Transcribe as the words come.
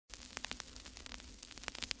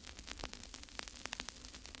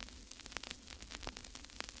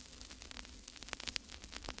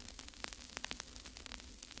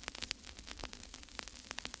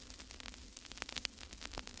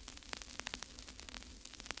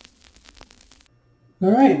All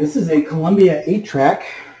right, this is a Columbia 8-track.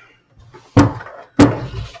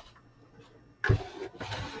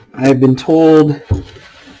 I've been told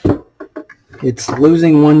it's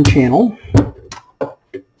losing one channel,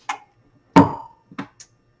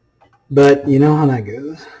 but you know how that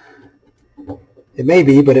goes. It may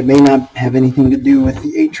be, but it may not have anything to do with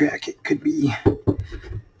the 8-track. It could be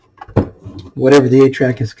whatever the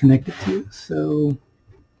 8-track is connected to. So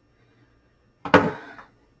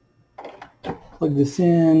plug this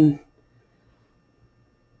in.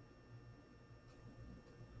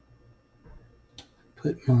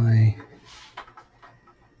 Put my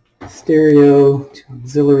stereo to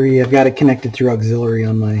auxiliary. I've got it connected through auxiliary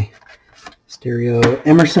on my stereo.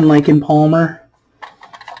 Emerson, Lake and Palmer.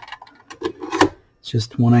 It's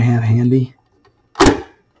just one I have handy.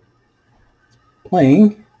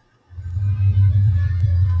 Playing.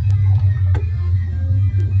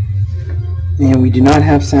 And we do not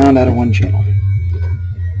have sound out of one channel.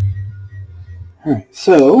 All right,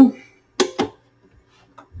 so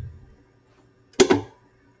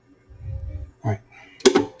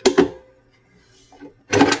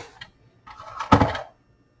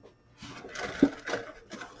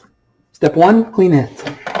step one, clean heads.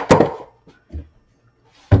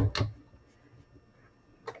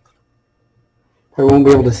 I won't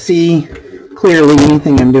be able to see clearly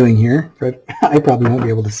anything I'm doing here. I probably won't be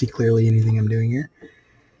able to see clearly anything I'm doing here.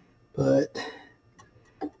 But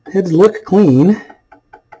heads look clean.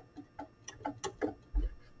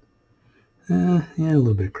 Yeah, a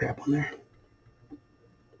little bit of crap on there.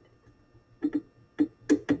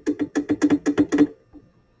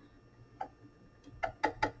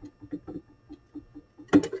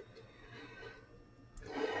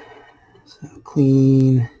 So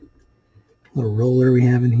clean little roller we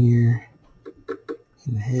have in here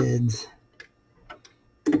in the heads.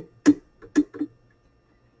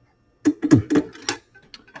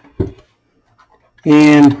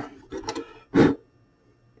 And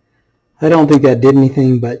I don't think that did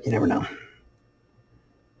anything, but you never know.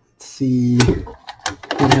 Let's see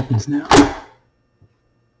what happens now.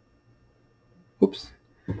 Oops.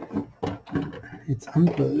 It's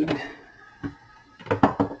unplugged.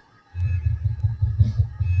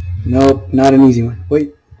 Nope, not an easy one.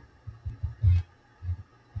 Wait.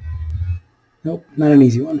 Nope, not an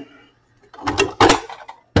easy one.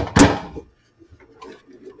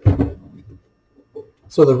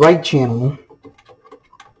 So the right channel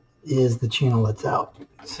is the channel that's out.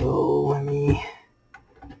 So let me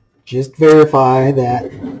just verify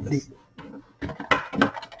that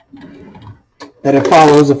it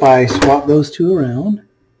follows if I swap those two around.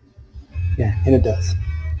 Yeah, and it does.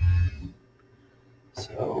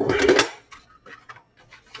 So,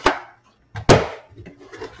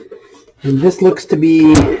 and this looks to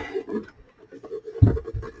be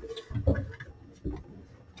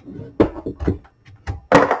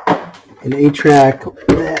an 8-track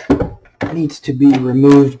that needs to be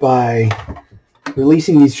removed by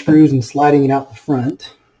releasing these screws and sliding it out the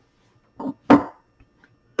front.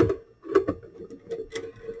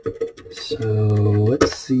 So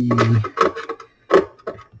let's see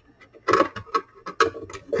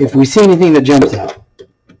if we see anything that jumps out,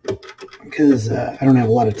 because I don't have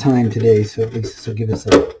a lot of time today, so at least this will give us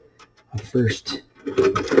a first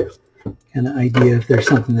kind of idea if there's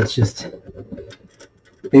something that's just,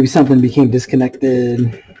 maybe something became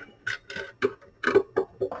disconnected,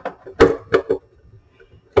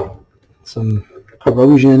 some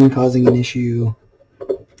corrosion causing an issue.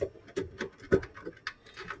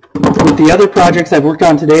 With the other projects I've worked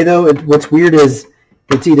on today, though, what's weird is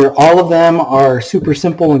it's either all of them are super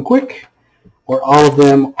simple and quick, or all of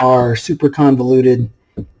them are super convoluted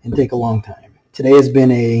and take a long time. Today has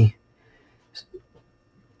been a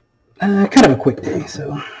kind of a quick day,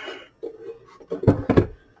 so.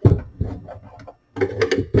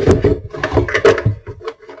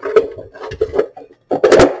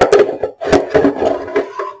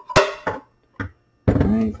 All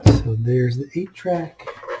right, so there's the 8-track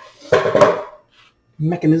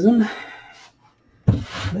mechanism.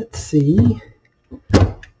 Let's see.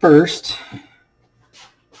 First,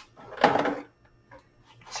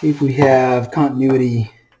 see if we have continuity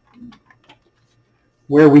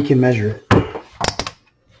where we can measure it.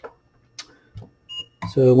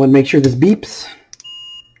 So I want to make sure this beeps.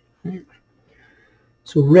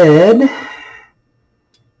 So red, let's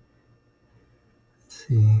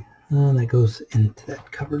see, that goes into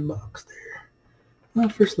that covered box there. Well,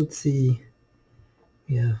 first let's see,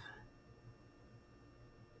 we have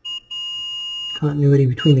continuity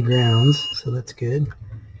between the grounds, so that's good.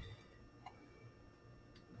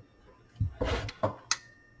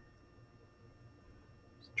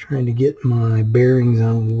 trying to get my bearings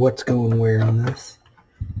on what's going where on this.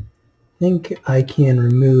 I think I can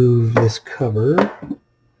remove this cover.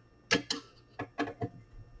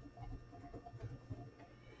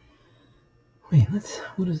 Wait,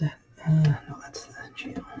 what is that? No, that's the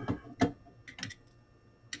channel.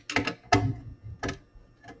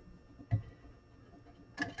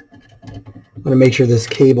 I'm going to make sure this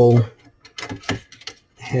cable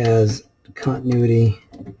has continuity,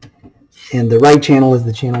 and the right channel is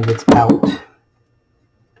the channel that's out.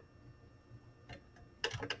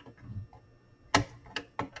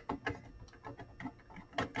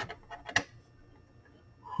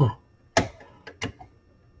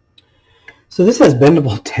 So this has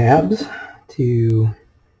bendable tabs to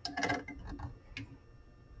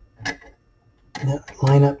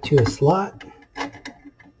line up to a slot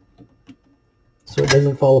so it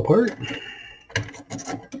doesn't fall apart.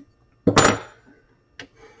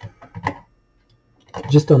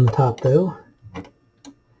 Just on the top though.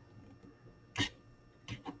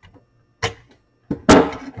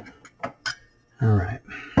 All right.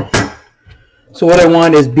 So what I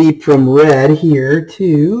want is beep from red here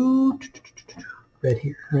to red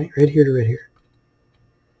here, right? Red here to red here.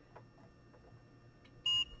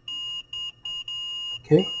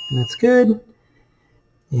 Okay, and that's good.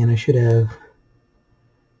 And I should have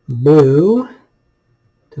blue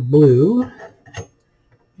to blue.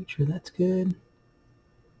 Make sure that's good.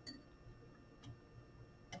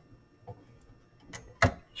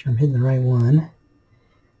 Make sure I'm hitting the right one,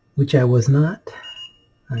 which I was not.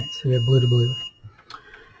 All right, so we have blue to blue.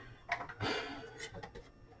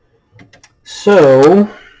 So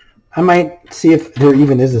I might see if there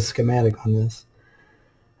even is a schematic on this.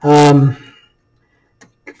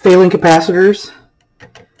 Failing capacitors,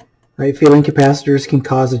 right? Failing capacitors can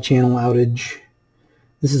cause a channel outage.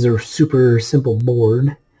 This is a super simple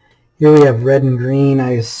board. Here we have red and green.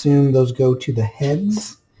 I assume those go to the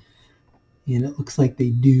heads, and it looks like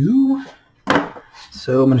they do.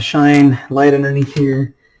 So I'm going to shine light underneath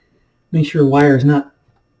here, make sure wire's not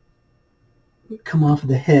come off of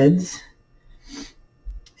the heads,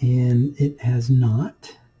 and it has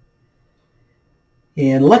not.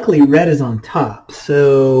 And luckily red is on top,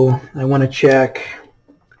 so I want to check,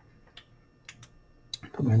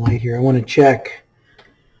 put my light here, I want to check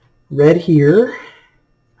red here,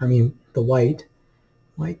 I mean the white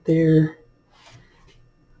there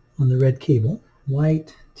on the red cable,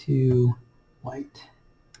 white to white.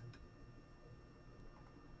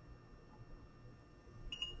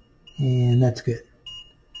 And that's good.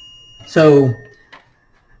 So,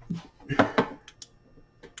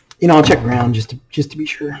 you know, I'll check ground just to be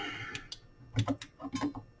sure.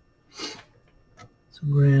 So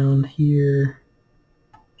ground here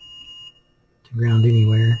to ground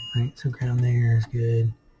anywhere, right? So ground there is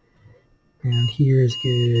good. Ground here is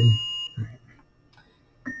good. All right.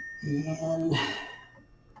 And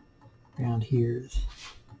ground here is,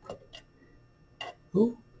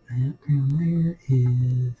 oh, that ground there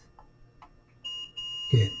is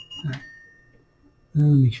good. All right. Now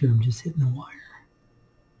let me make sure I'm just hitting the wire.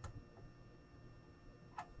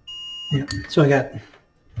 Yeah, so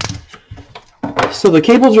so the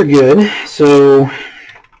cables are good. So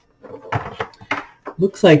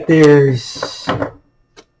looks like there's, I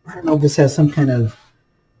don't know if this has some kind of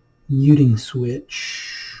muting switch.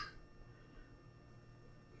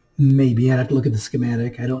 Maybe I'd have to look at the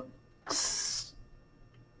schematic. I don't see,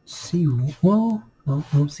 well, I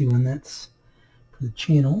don't see one that's for the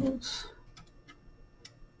channels.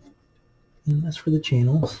 And that's for the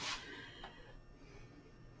channels.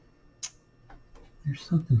 There's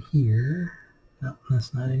something here. No,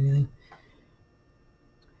 that's not anything.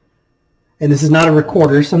 And this is not a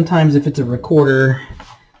recorder. Sometimes if it's a recorder,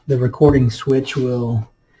 the recording switch will,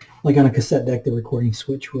 like on a cassette deck, the recording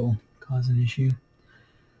switch will cause an issue.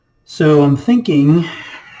 So I'm thinking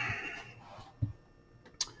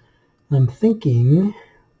I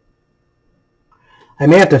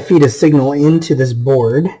may have to feed a signal into this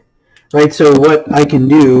board, right? So what I can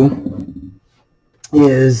do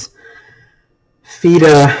is feed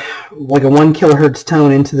like a 1 kilohertz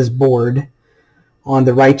tone into this board on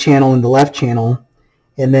the right channel and the left channel,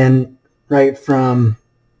 and then right from,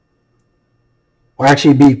 or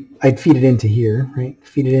actually I'd feed it into here, right?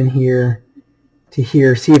 Feed it in here to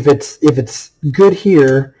here. See if it's good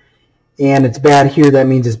here and it's bad here. That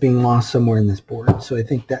means it's being lost somewhere in this board. So I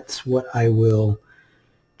think that's what I will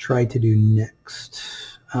try to do next.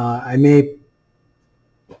 I'm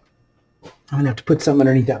gonna have to put something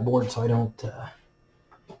underneath that board so I don't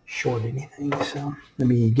short anything. So let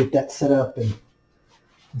me get that set up and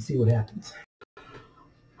see what happens.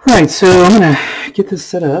 All right, so I'm gonna get this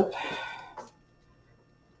set up.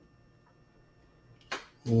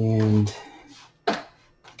 And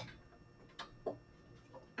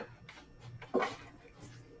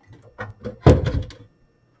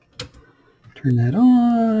turn that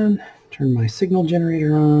on, turn my signal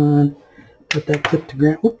generator on, put that clip to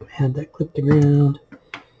ground, whoop, had that clip to ground.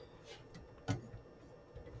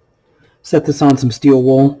 Set this on some steel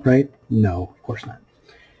wool, right? No, of course not.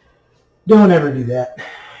 Don't ever do that.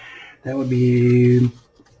 That would be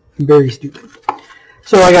very stupid.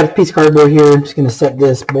 So I got a piece of cardboard here. I'm just going to set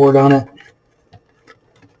this board on it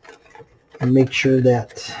and make sure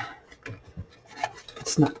that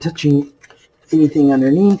it's not touching anything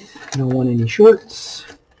underneath. I don't want any shorts.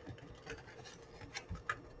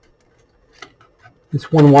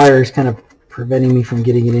 This one wire is kind of preventing me from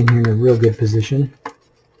getting it in here in a real good position.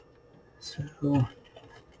 So I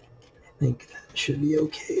think that should be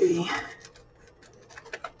okay.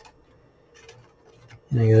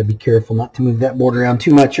 And I gotta be careful not to move that board around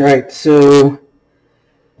too much. All right, so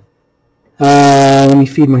let me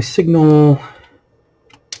feed my signal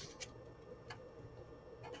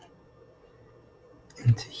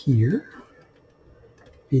into here.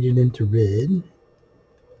 Feed it into red.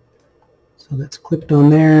 So that's clipped on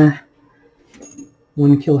there.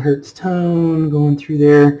 1 kilohertz tone going through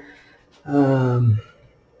there.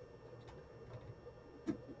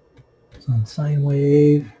 It's on sine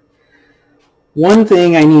wave. One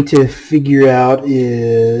thing I need to figure out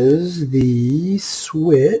is the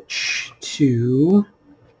switch to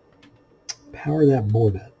power that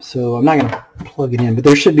board up. So I'm not going to plug it in, but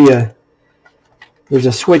there should be there's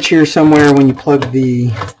a switch here somewhere when you plug the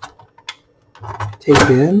tape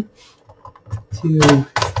in to,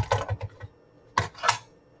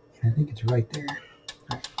 I think it's right there.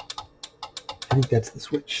 Right. I think that's the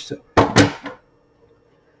switch. So.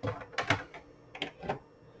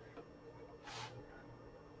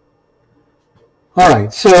 All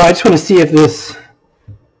right, so I just want to see if this,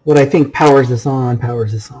 what I think powers this on.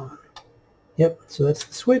 Yep, so that's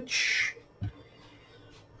the switch.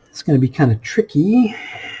 It's going to be kind of tricky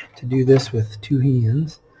to do this with 2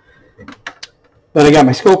 hands. But I got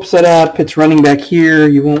my scope set up. It's running back here.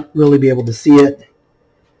 You won't really be able to see it.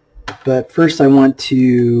 But first I want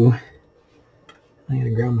to, I got to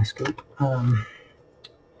ground my scope. Man,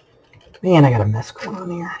 I got a mess going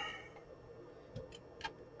on here.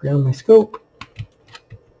 Ground my scope.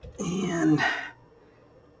 And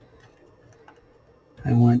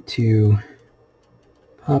I want to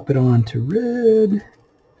pop it on to red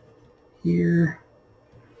here.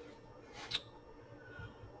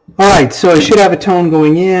 Alright, so I should have a tone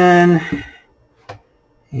going in.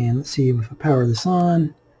 And let's see if I power this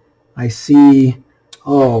on. I see,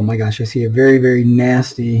 oh my gosh, I see a very, very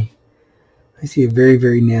nasty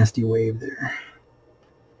wave there.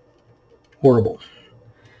 Horrible.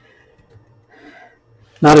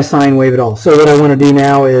 Not a sine wave at all. So what I want to do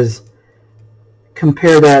now is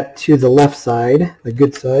compare that to the left side, the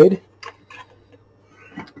good side.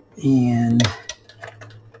 And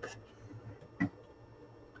I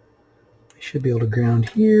should be able to ground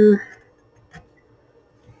here.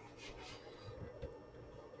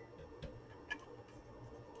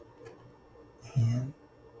 And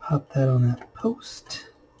pop that on that post.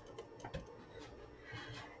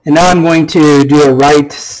 And now I'm going to do a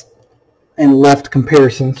right and left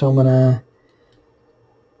comparison. So I'm going to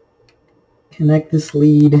connect this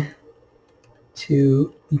lead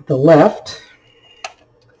to the left,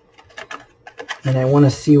 and I want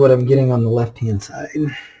to see what I'm getting on the left hand side.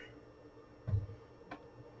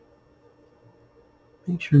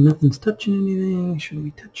 Make sure nothing's touching anything. Shouldn't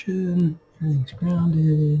be touching. Everything's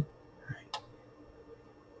grounded.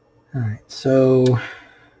 All right, so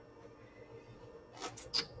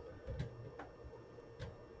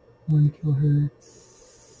 1 kilohertz.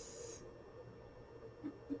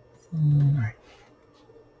 All right.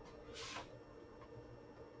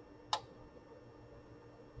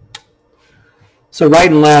 So right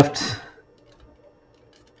and left,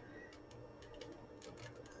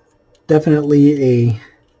 definitely an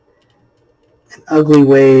ugly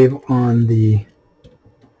wave on the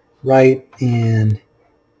right, and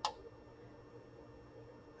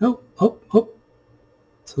oh.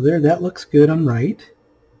 So there, that looks good on right.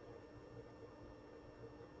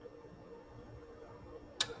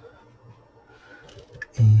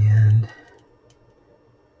 And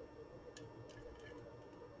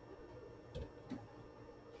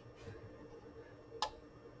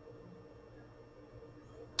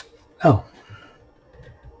oh,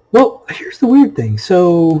 well, here's the weird thing.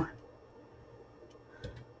 So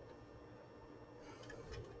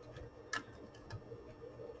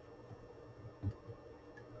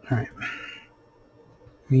all right,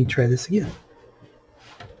 let me try this again.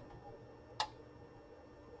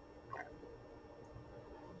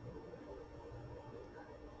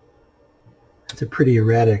 It's a pretty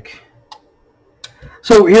erratic.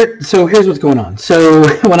 So here's what's going on. So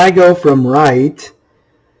when I go from right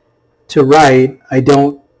to right, I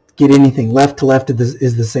don't get anything. Left to left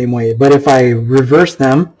is the same way. But if I reverse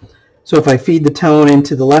them, so if I feed the tone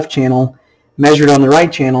into the left channel, measured on the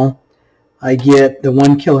right channel, I get the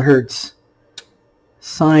 1 kilohertz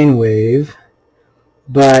sine wave,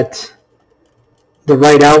 but the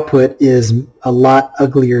right output is a lot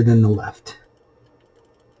uglier than the left.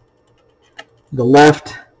 The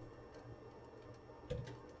left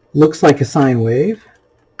looks like a sine wave.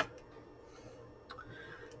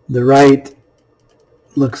 The right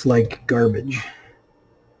looks like garbage.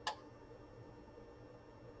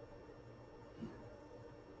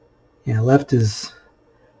 Yeah, left is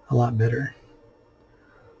a lot better.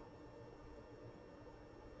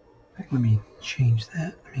 Let me change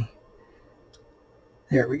that.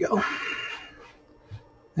 There we go.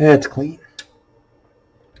 That's clean.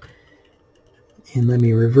 And let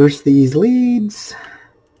me reverse these leads.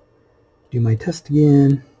 Do my test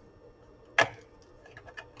again.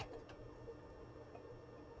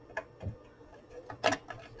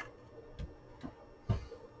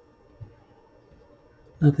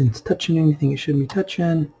 Nothing's touching anything it shouldn't be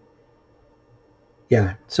touching.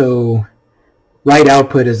 Yeah, so right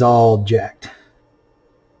output is all jacked.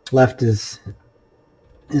 Left is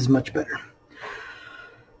much better.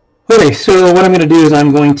 Okay, so what I'm going to do is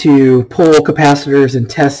I'm going to pull capacitors and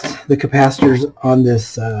test the capacitors on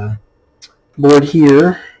this board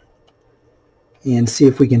here and see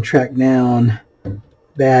if we can track down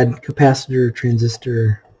bad capacitor,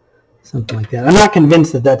 transistor, something like that. I'm not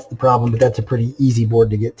convinced that that's the problem, but that's a pretty easy board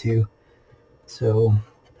to get to. So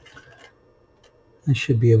I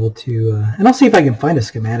should be able to, and I'll see if I can find a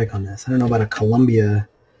schematic on this. I don't know about a Columbia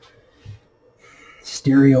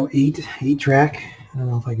Stereo 8-track. I don't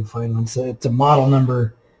know if I can find one. So it's a model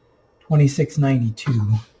number 2692.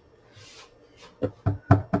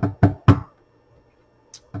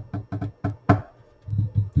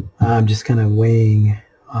 I'm just kind of weighing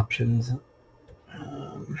options.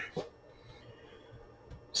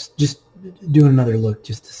 Just doing another look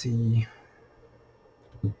just to see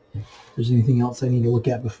if there's anything else I need to look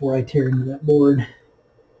at before I tear into that board.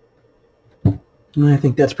 And I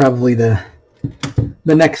think that's probably the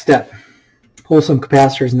next step. Pull some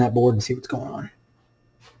capacitors in that board and see what's going on.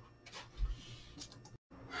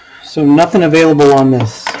 So nothing available on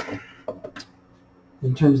this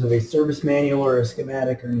in terms of a service manual or a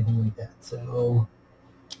schematic or anything like that. So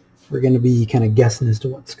we're going to be kind of guessing as to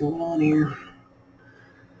what's going on here.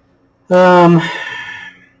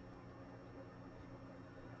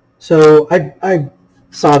 So I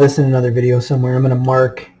saw this in another video somewhere. I'm going to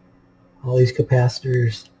mark all these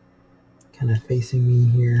capacitors kind of facing me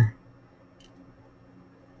here.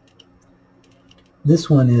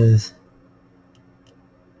 This one is,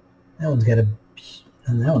 that one's got a,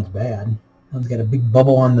 and that one's bad. That one's got a big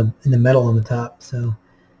bubble in the metal on the top. So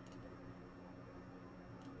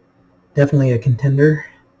definitely a contender.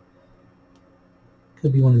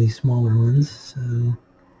 Could be one of these smaller ones. So,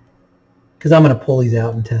 because I'm going to pull these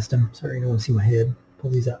out and test them. Sorry, you don't want to see my head.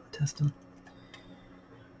 Pull these out and test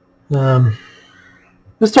them.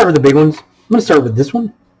 Let's start with the big ones. I'm going to start with this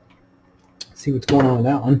one. See what's going on with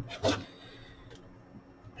that one.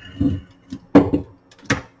 Let's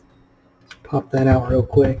pop that out real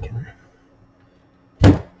quick.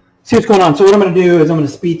 See what's going on. So what I'm going to do is I'm going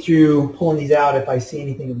to speed through pulling these out. If I see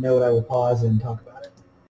anything of note, I will pause and talk about it.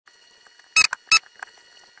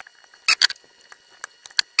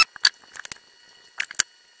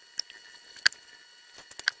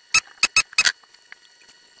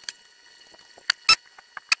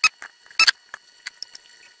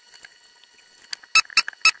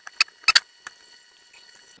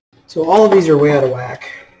 So all of these are way out of whack.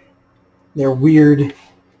 They're weird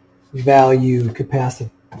value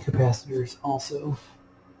capacitors also.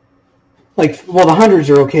 Like, well, the hundreds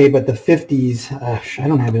are okay, but the 50s, I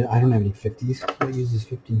don't have any 50s. What uses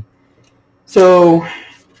 50? So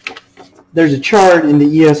there's a chart in the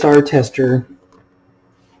ESR tester.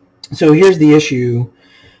 So here's the issue.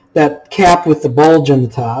 That cap with the bulge on the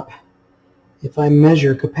top, if I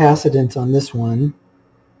measure capacitance on this one,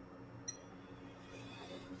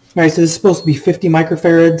 all right, so this is supposed to be 50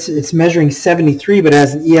 microfarads. It's measuring 73, but it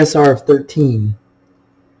has an ESR of 13.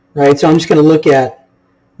 Right, so I'm just going to look at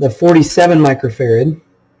the 47 microfarad.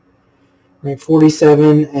 Right,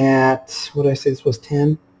 47 at, what did I say this was,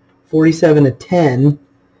 10? 47 at 10.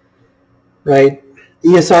 Right,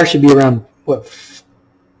 ESR should be around, what,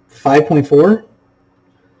 5.4?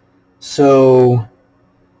 So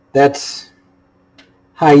that's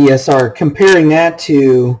high ESR. Comparing that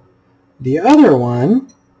to the other one,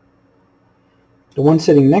 the one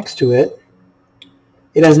sitting next to it,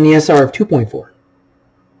 it has an ESR of 2.4.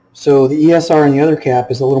 So the ESR on the other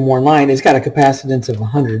cap is a little more in line. It's got a capacitance of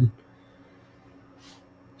 100.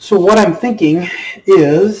 So what I'm thinking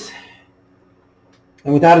is,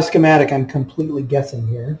 and without a schematic, I'm completely guessing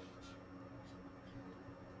here,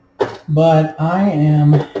 but I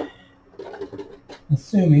am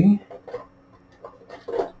assuming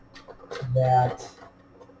that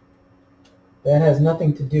that has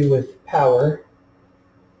nothing to do with power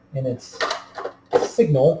and its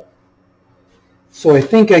signal. So I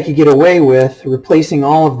think I could get away with replacing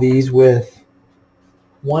all of these with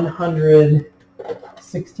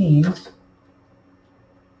 116s.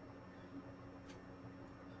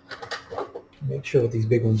 Make sure what these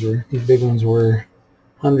big ones were. These big ones were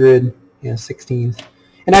 100, 16s.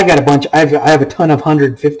 And I've got a bunch. I have a ton of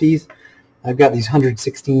 150s. I've got these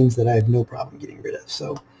 116s that I have no problem getting rid of.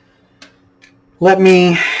 So let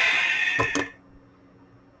me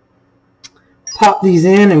pop these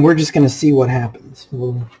in, and we're just going to see what happens.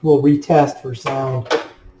 We'll retest for sound,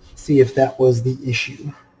 see if that was the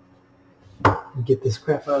issue. Get this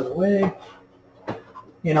crap out of the way,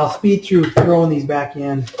 and I'll speed through throwing these back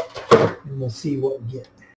in, and we'll see what we get.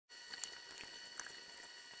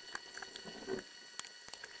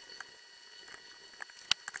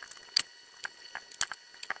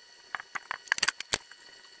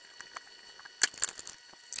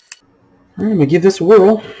 All right, I'm going to give this a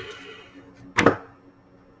whirl.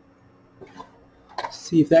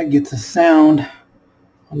 See if that gets a sound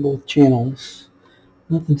on both channels.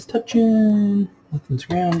 Nothing's touching, nothing's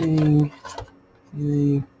grounding.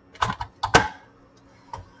 Anything.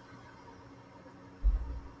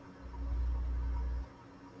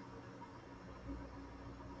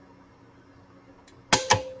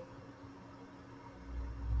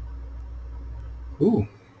 Ooh.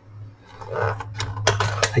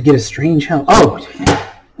 I get a strange hum. Oh! It's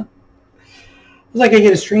like I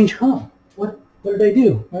get a strange hum. What did I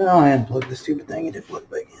do? Well, I unplugged the stupid thing and it plugged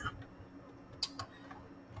back in.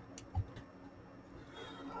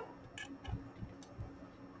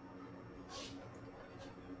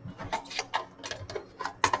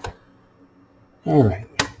 All right.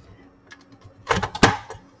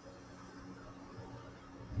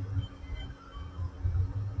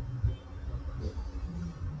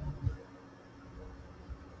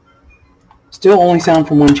 Still only sound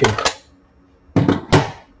from one channel.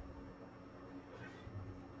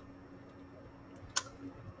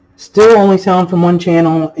 Still only sound from one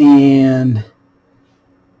channel, and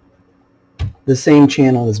the same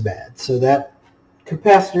channel is bad. So that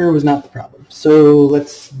capacitor was not the problem. So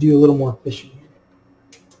let's do a little more fishing here.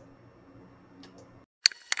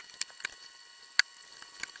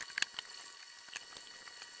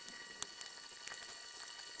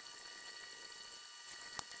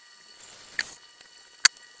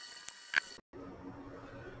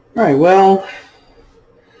 All right, well,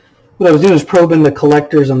 what I was doing is probing the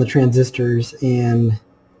collectors on the transistors, and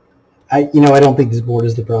I don't think this board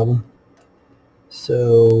is the problem.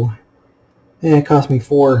 So it cost me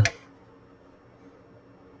 4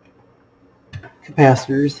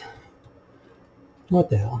 capacitors. What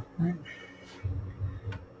the hell, right?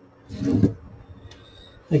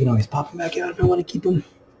 I can always pop them back out if I want to keep them.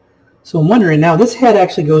 So I'm wondering now, this head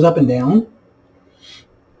actually goes up and down.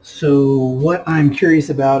 So what I'm curious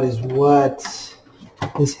about is what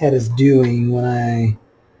this head is doing when I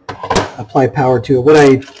apply power to it. What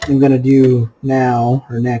I am going to do now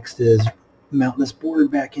or next is mount this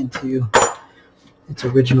board back into its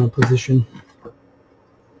original position.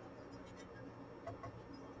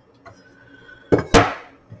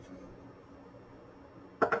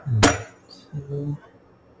 So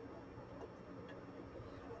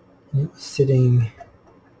it was sitting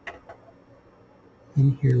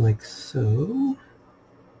in here like so.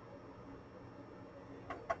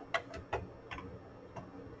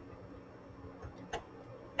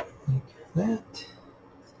 Like that.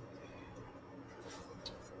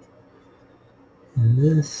 And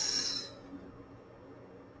this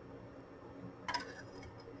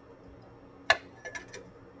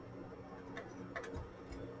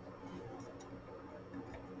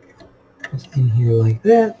is in here like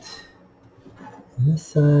that. And this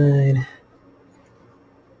side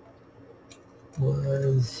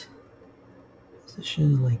was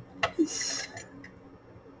positioned like this.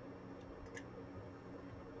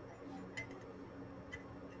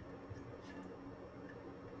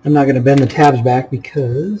 I'm not going to bend the tabs back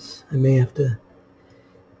because I may have to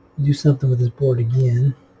do something with this board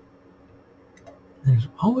again. There's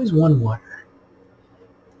always one wire.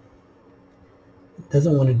 It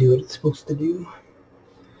doesn't want to do what it's supposed to do.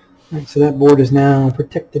 All right, so that board is now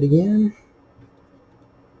protected again.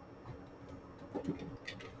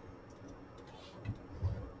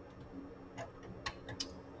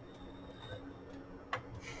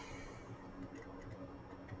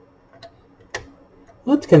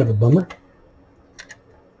 Well, that's kind of a bummer.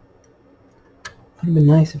 Would have been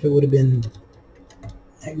nice if it would have been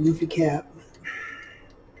that goofy cap.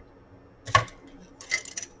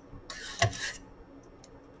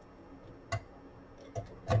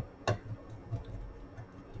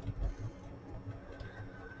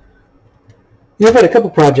 Yeah, I've had a couple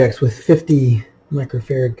projects with 50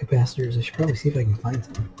 microfarad capacitors. I should probably see if I can find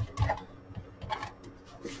some.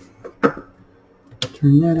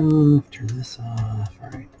 Turn that on, turn this off. All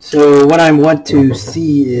right. So what I want to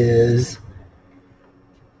see is,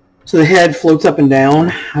 so the head floats up and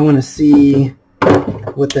down. I want to see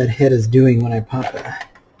what that head is doing when I pop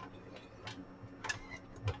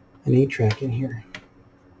an 8-track in here.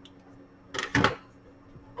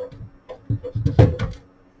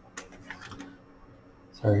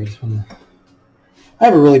 Sorry, I just want to... I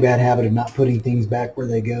have a really bad habit of not putting things back where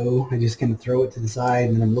they go. I just kind of throw it to the side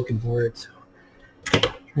and then I'm looking for it. So I'm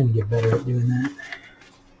trying to get better at doing that.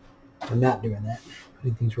 Or not doing that.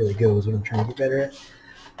 Putting things where they go is what I'm trying to get better at.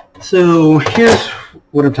 So here's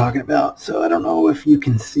what I'm talking about. So I don't know if you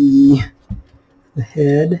can see the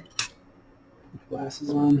head.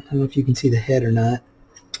 Glasses on. I don't know if you can see the head or not.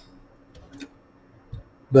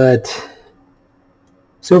 But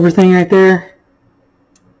silver thing right there.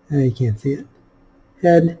 Oh, you can't see it.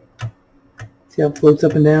 Head. See how it floats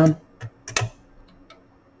up and down?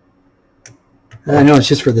 I know it's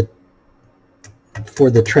just for the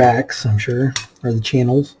tracks, I'm sure, or the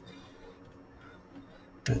channels.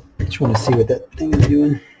 But I just want to see what that thing is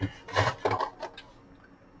doing.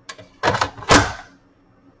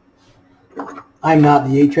 I'm not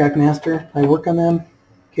the 8-track master. I work on them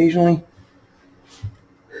occasionally.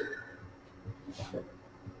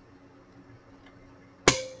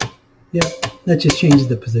 Yep, that just changes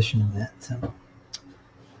the position of that. So,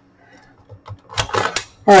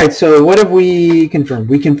 all right. So what have we confirmed?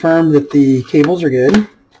 We confirmed that the cables are good.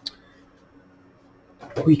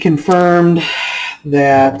 We confirmed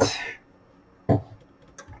that in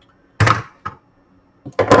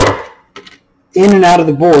and out of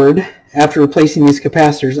the board, after replacing these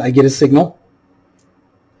capacitors, I get a signal.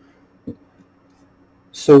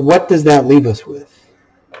 So what does that leave us with?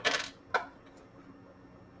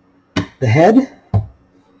 The head.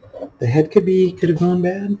 The head could have gone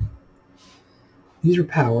bad. These are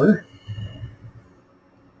power.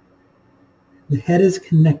 The head is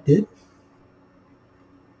connected.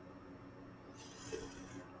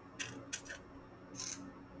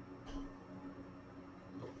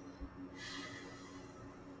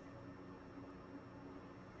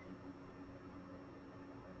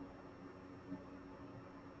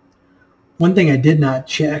 One thing I did not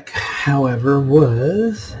check, however,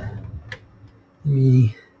 was, let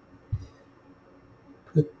me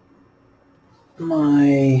put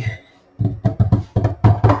my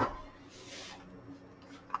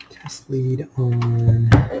test lead on.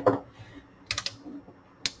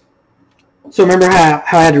 So remember how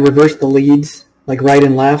I had to reverse the leads, like right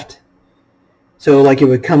and left? So like it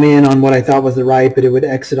would come in on what I thought was the right, but it would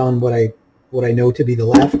exit on what I know to be the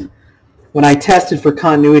left. When I tested for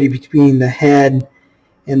continuity between the head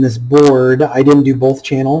and this board, I didn't do both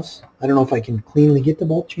channels. I don't know if I can cleanly get to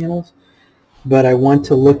both channels, but I want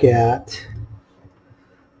to look at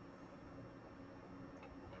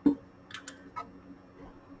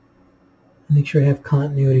make sure I have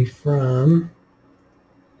continuity from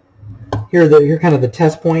here. Here are kind of the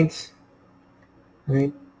test points,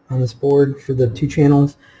 right, on this board for the 2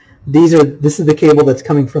 channels. This is the cable that's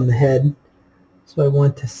coming from the head. So I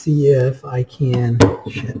want to see if I can,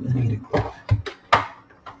 shit, I need to close.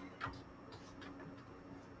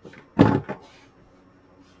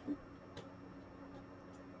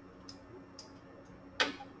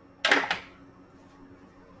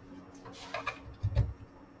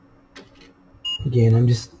 Again, I'm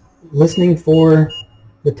just listening for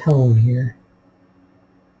the tone here.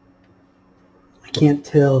 I can't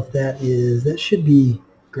tell if that should be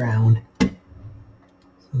ground. So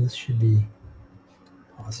this should be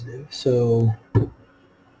positive. So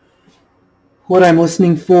what I'm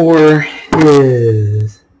listening for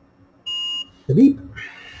is the beep.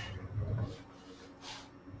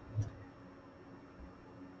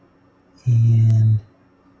 And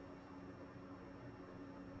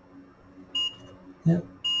yep,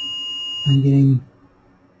 I'm getting,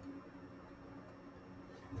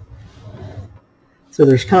 so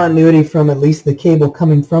there's continuity from at least the cable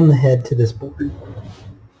coming from the head to this board.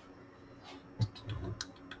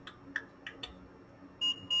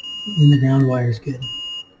 And the ground wire is good.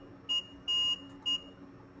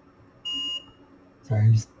 Sorry,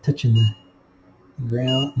 I'm just touching the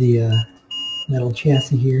ground, the metal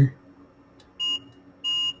chassis here.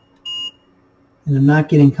 and I'm not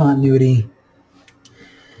getting continuity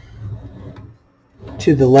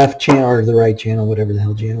to the left channel or the right channel, whatever the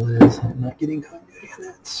hell channel it is. I'm not getting continuity on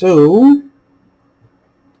that. So,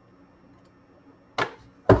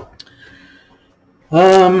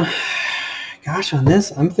 gosh, on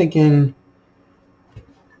this, I'm thinking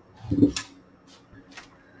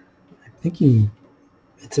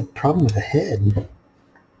it's a problem with the head.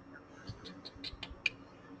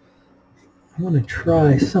 I want to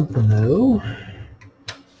try something though.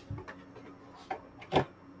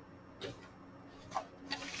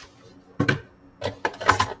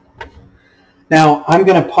 Now, I'm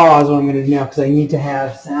going to pause what I'm going to do now because I need to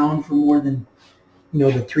have sound for more than,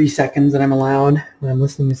 the 3 seconds that I'm allowed when I'm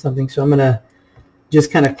listening to something. So I'm going to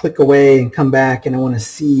just kind of click away and come back, and I want to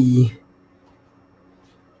see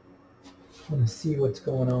what's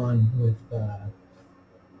going on with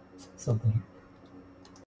something.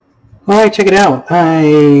 All right, check it out.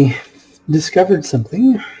 I discovered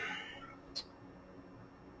something.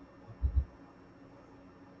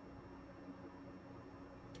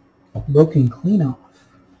 Broken clean off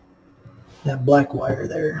that black wire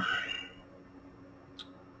there.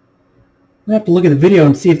 I'm gonna have to look at the video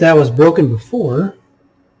and see if that was broken before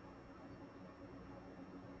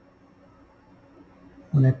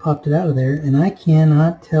when I popped it out of there, and I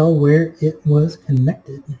cannot tell where it was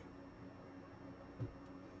connected.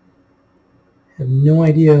 I have no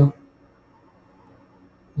idea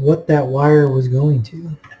what that wire was going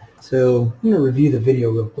to. So I'm gonna review the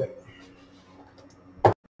video real quick.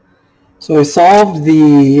 So I solved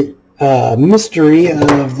the mystery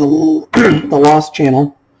of the lost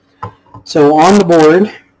channel. So on the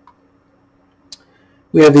board,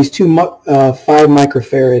 we have these two 5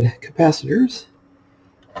 microfarad capacitors.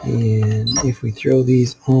 And if we throw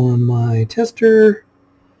these on my tester,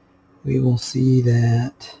 we will see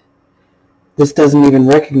that this doesn't even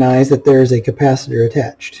recognize that there's a capacitor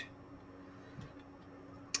attached.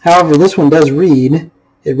 However, this one does read.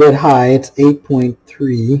 It read high. It's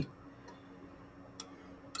 8.3.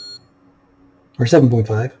 Or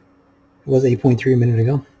 7.5. It was 8.3 a minute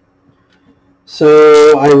ago.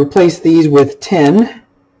 So I replaced these with 10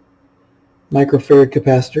 microfarad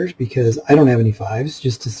capacitors because I don't have any 5s,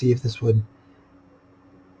 just to see if this would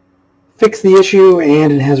fix the issue,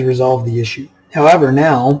 and it has resolved the issue. However,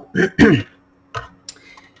 now there's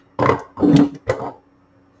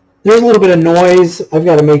a little bit of noise. I've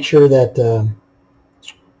got to make sure that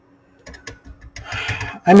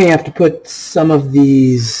I may have to put some of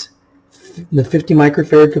the 50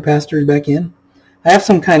 microfarad capacitors back in. I have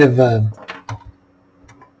some kind of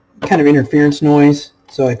interference noise,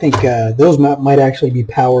 so I think those might actually be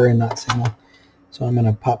power and not signal. So I'm going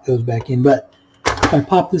to pop those back in. But if I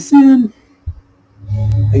pop this in,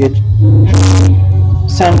 I get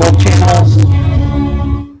sound both channels.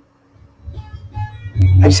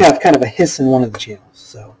 I just have kind of a hiss in one of the channels.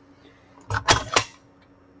 So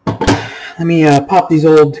let me pop these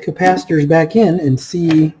old capacitors back in and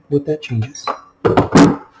see what that changes.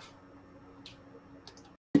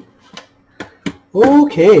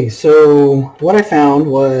 Okay, so what I found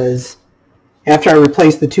was after I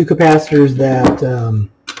replaced the 2 capacitors that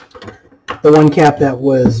the one cap that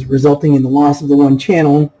was resulting in the loss of the one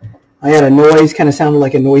channel, I had a noise, kind of sounded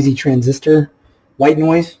like a noisy transistor, white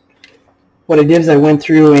noise. What I did is I went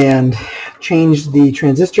through and changed the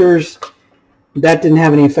transistors. That didn't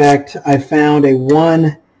have any effect. I found a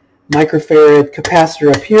 1 microfarad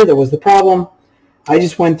capacitor up here that was the problem. I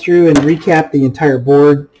just went through and recapped the entire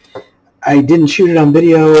board. I didn't shoot it on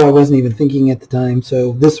video. I wasn't even thinking at the time.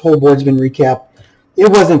 So this whole board's been recapped. It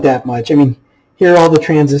wasn't that much. I mean, here are all the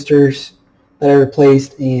transistors that I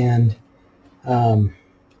replaced, and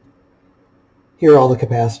here are all the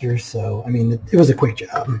capacitors. So, I mean, it was a quick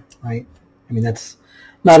job, right? I mean, that's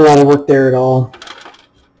not a lot of work there at all.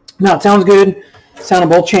 Now, it sounds good. Sound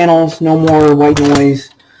of both channels. No more white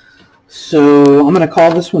noise. So I'm going to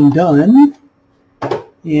call this one done,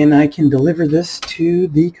 and I can deliver this to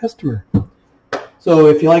the customer. So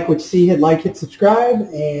if you like what you see, hit like, hit subscribe,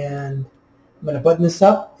 and I'm going to button this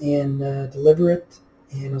up and deliver it,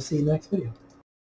 and I'll see you in the next video.